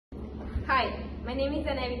Hi, my name is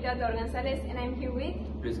Danevita Gonzalez and I'm here with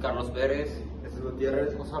Luis Carlos Pérez. This is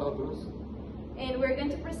Gutierrez Osardo Cruz. And we're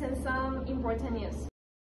going to present some important news.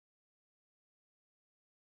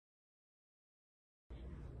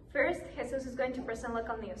 First, Jesus is going to present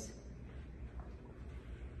local news.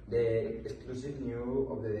 The exclusive news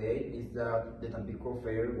of the day is that the Tampico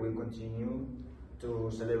Fair will continue to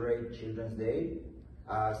celebrate Children's Day,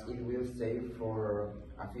 as it will stay for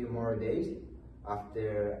a few more days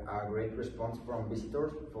after a great response from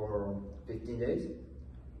visitors for 15 days,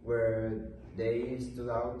 where they stood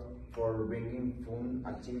out for bringing fun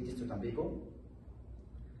activities to Tampico.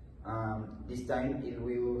 This time it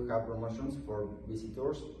will have promotions for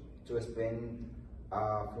visitors to spend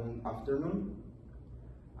a fun afternoon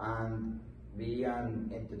and be an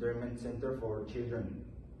entertainment center for children.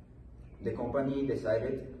 The company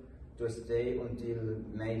decided to stay until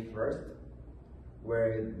May 1st,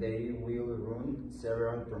 where they will run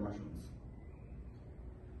several promotions.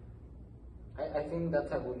 I think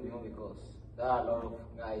that's a good news because there are a lot of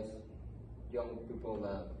guys, young people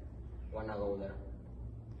that wanna go there.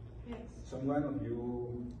 Yes. Someone of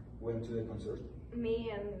you went to the concert?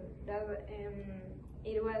 Me and that,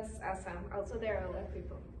 it was awesome. Also, there are a lot of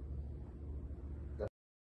people.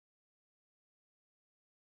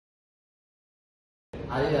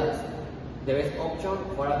 Adidas, the best option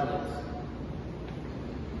for athletes.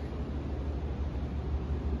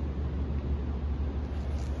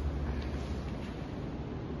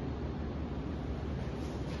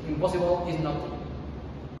 Impossible is nothing.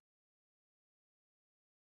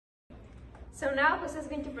 So now, Jose is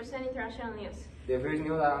going to present international news. The first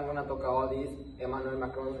news that I'm going to talk about is Emmanuel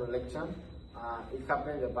Macron's re-election. It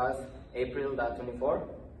happened the past April 24,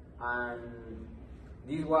 and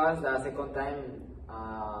this was the second time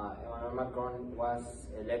Emmanuel Macron was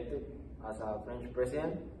elected as a French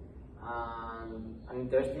president. And an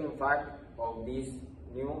interesting fact of this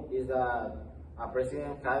news is that a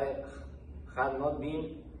president had not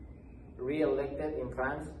been re-elected in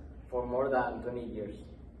France for more than 20 years.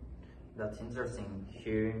 That's interesting.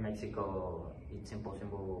 Here in Mexico, it's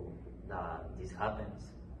impossible that this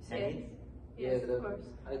happens, isn't it? Yes, of course.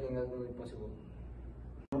 I think that's really possible.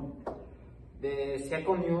 The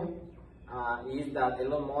second news is that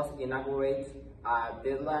Elon Musk inaugurates a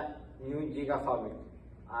Tesla new Gigafactory.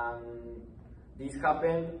 This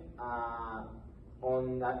happened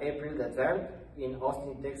on April the 3rd in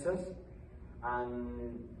Austin, Texas.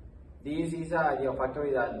 And this is a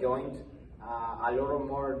Gigafactory that joined a lot of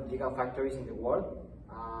more Gigafactories in the world.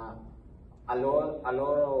 A lot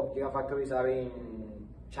of Gigafactories are in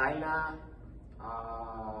China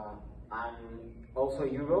and also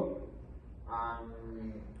Europe.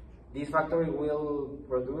 This factory will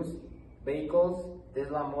produce vehicles,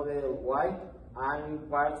 Tesla Model Y, and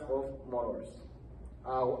parts of motors.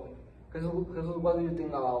 Jesus, what do you think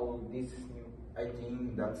about this new? I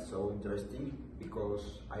think that's so interesting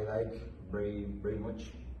because I like very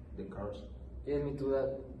much the cars. Yes, me too.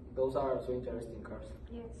 Those are so interesting cars.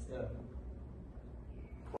 Yes. Yeah.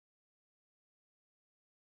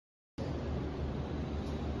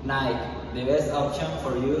 Nike, the best option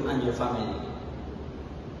for you and your family.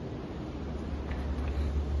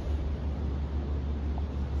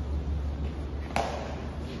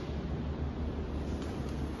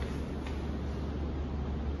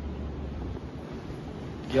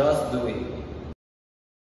 Just do it.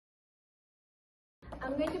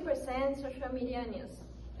 I'm going to present social media news.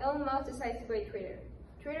 Elon Musk decides to buy Twitter.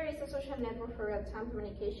 Twitter is a social network for real-time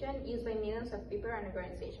communication used by millions of people and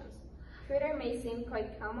organizations. Twitter may seem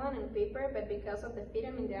quite common on paper, but because of the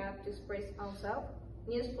freedom in the app to express oneself,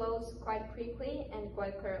 news flows quite quickly and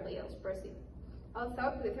quite clearly expressive.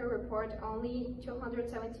 Although Twitter reported only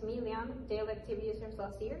 270 million daily active users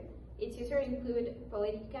last year, its users include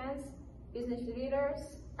politicians, business leaders,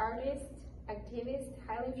 artists, activists,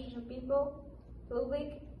 highly influential people,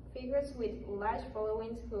 public figures with large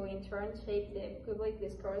followings who in turn shape the public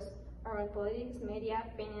discourse around politics, media,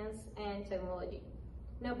 finance, and technology.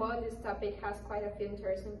 Now, both this topic has quite a few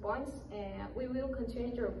interesting points, and we will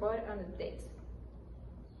continue to report on updates.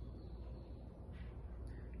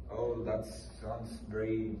 Oh, that sounds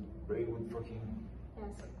very good for him.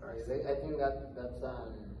 Yes, of course. I think that's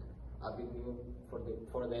a big news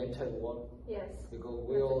for the entire world. Yes. Because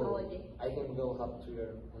technology. I think we all have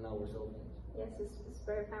Twitter on our cell phones. Yes, it's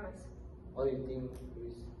very famous. What do you think,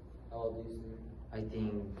 Luis, about this? I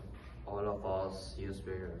think all of us use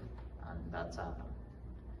Twitter, and that's a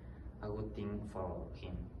good thing for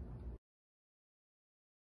him.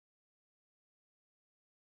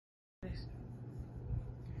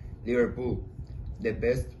 Liverpool, the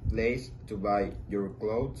best place to buy your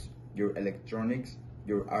clothes, your electronics,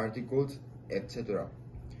 your articles, etc.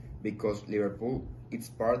 Because Liverpool is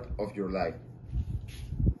part of your life.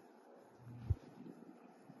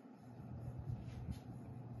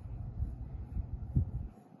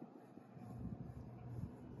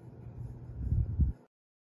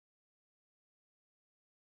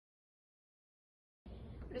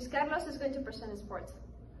 Luis Carlos is going to present sports.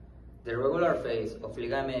 The regular phase of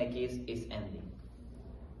Liga MX is ending.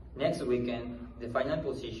 Next weekend, the final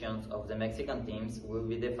positions of the Mexican teams will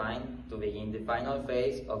be defined to begin the final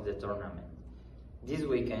phase of the tournament. This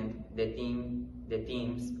weekend, the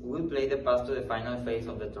teams will play the pass to the final phase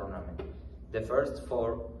of the tournament. The first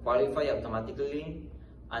 4 qualify automatically,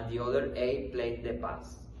 and the other 8 play the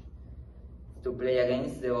pass to play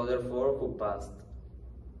against the other 4 who passed.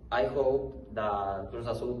 I hope that Cruz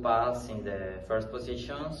Azul pass in the first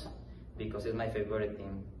positions because it's my favorite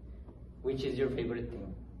team. Which is your favorite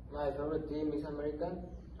team? My favorite team is America,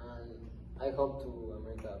 and I hope to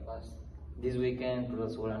America pass. This weekend,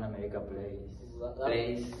 Cruz Azul and America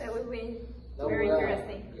plays That would be That very will,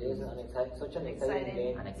 interesting. Yes, such an exciting Exciting.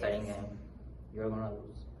 game. an exciting Yes. game. You're gonna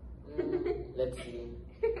lose. Let's see.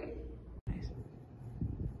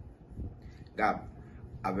 Gap,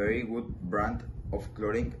 a very good brand of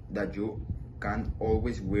clothing that you can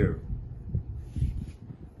always wear.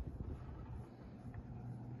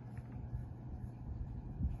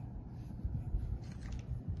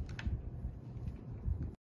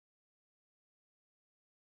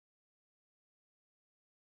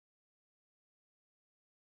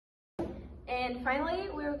 And finally,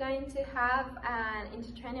 we're going to have an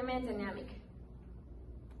entertainment dynamic.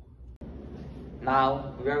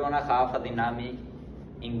 Now we are gonna have a dynamic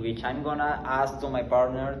in which I'm gonna ask to my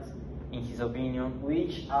partner, in his opinion,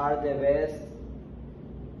 which are the best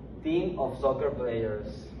team of soccer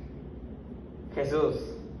players. Jesus,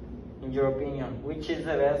 in your opinion, which is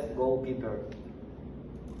the best goalkeeper?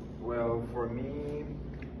 Well, for me,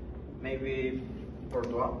 maybe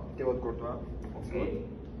Courtois, Thibaut Courtois. Okay.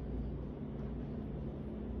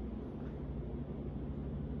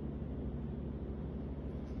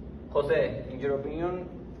 Jose, in your opinion,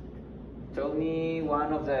 tell me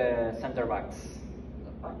one of the center backs.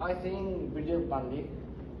 I think Virgil van Dijk.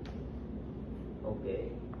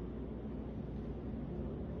 Okay.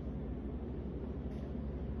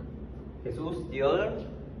 Jesus, the other?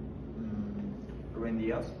 Ruben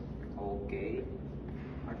Diaz. Okay.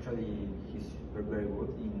 Actually, he's very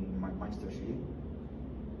good in Manchester City.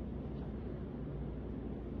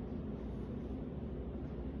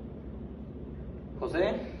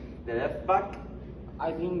 Jose, the left back?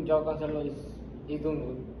 I think Joao Cancelo is doing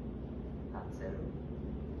good. Cancelo.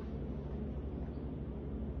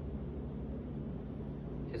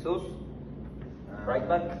 Jesus, right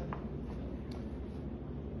back?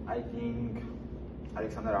 I think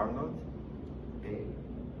Alexander Arnold. Okay.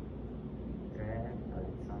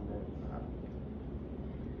 Alexander.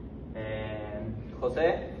 And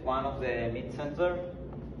Jose, one of the mid center.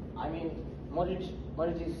 I mean, Modric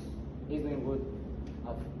is doing good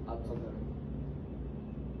at soccer.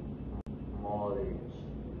 Modric.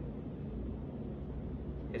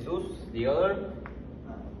 Jesus, the other.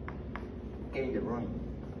 Kevin De Bruyne.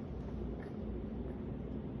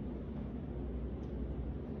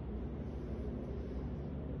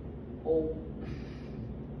 Oh,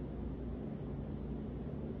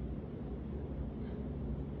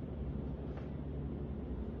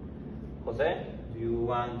 Jose, do you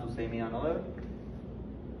want to say me another?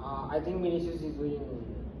 I think Vinicius is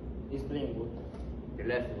playing good. The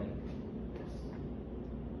left wing.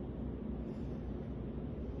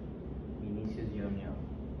 Vinicius Junior.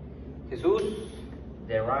 Jesus,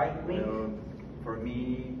 the right wing. Well, for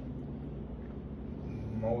me,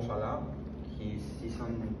 Mo Salah, his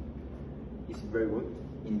season is very good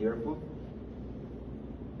in Liverpool.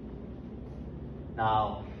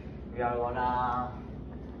 Now we are gonna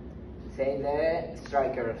say the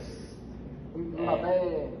strikers.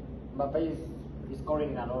 Mbappe is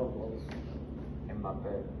scoring a lot of goals.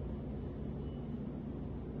 Mbappe.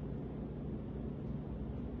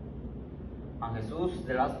 And Jesus,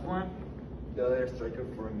 the last one. The other striker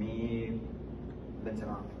for me,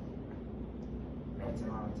 Benzema.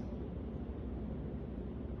 Benzema.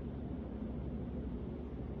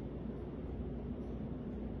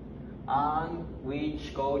 And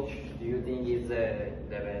which coach do you think is the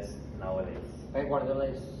best nowadays? Pep Guardiola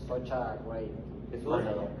is such a great. Jesus?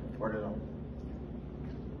 Guardiola.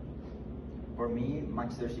 For me,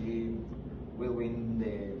 Manchester City will win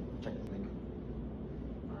the Champions League.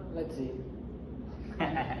 Let's see.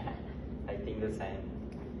 I think the same.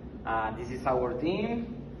 This is our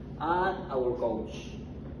team and our coach.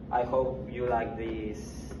 I hope you like this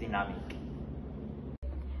dynamic.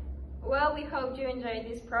 Well, we hope you enjoyed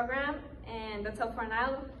this program, and that's all for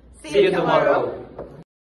now. See you tomorrow.